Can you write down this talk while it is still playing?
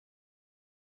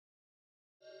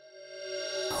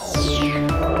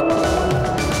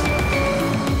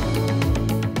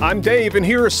I'm Dave, and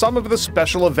here are some of the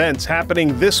special events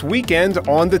happening this weekend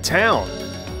on the town.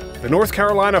 The North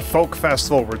Carolina Folk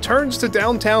Festival returns to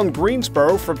downtown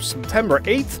Greensboro from September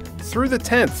 8th through the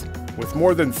 10th, with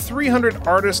more than 300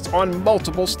 artists on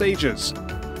multiple stages.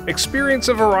 Experience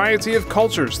a variety of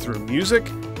cultures through music,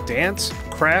 dance,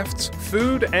 crafts,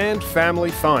 food, and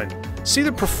family fun. See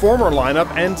the performer lineup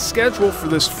and schedule for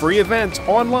this free event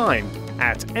online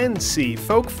at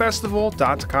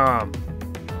ncfolkfestival.com.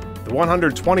 The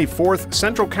 124th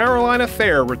Central Carolina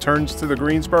Fair returns to the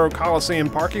Greensboro Coliseum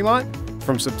parking lot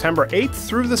from September 8th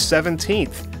through the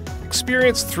 17th.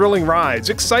 Experience thrilling rides,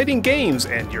 exciting games,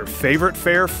 and your favorite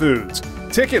fair foods.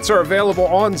 Tickets are available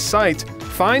on site.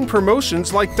 Find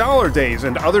promotions like Dollar Days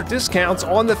and other discounts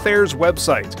on the fair's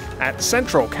website at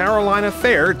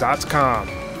centralcarolinafair.com.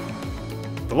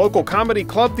 The local comedy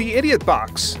club, The Idiot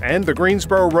Box, and the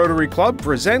Greensboro Rotary Club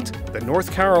present the North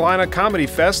Carolina Comedy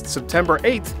Fest September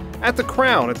 8th at the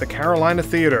Crown at the Carolina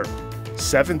Theater.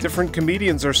 7 different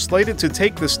comedians are slated to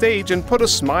take the stage and put a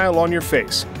smile on your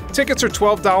face. Tickets are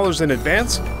 $12 in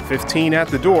advance, $15 at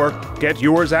the door. Get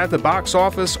yours at the box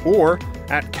office or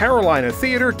at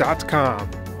carolinatheater.com.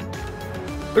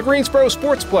 The Greensboro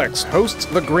Sportsplex hosts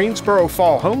the Greensboro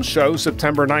Fall Home Show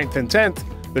September 9th and 10th.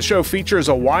 The show features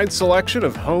a wide selection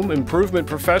of home improvement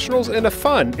professionals in a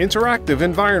fun, interactive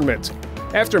environment.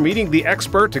 After meeting the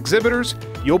expert exhibitors,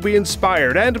 you'll be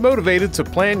inspired and motivated to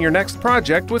plan your next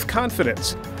project with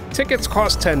confidence. Tickets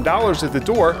cost $10 at the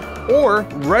door, or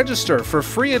register for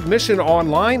free admission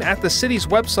online at the city's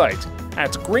website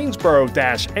at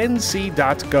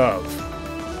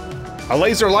greensboro-nc.gov. A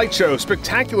laser light show,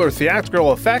 spectacular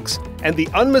theatrical effects, and the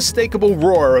unmistakable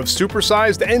roar of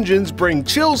supersized engines bring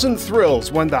chills and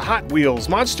thrills when the Hot Wheels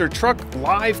Monster Truck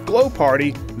Live Glow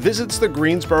Party visits the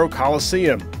Greensboro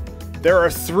Coliseum. There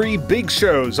are 3 big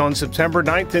shows on September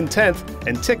 9th and 10th,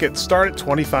 and tickets start at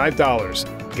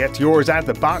 $25. Get yours at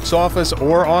the box office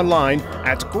or online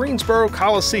at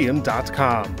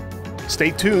greensborocoliseum.com. Stay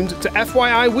tuned to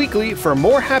FYI Weekly for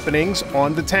more happenings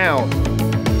on the town.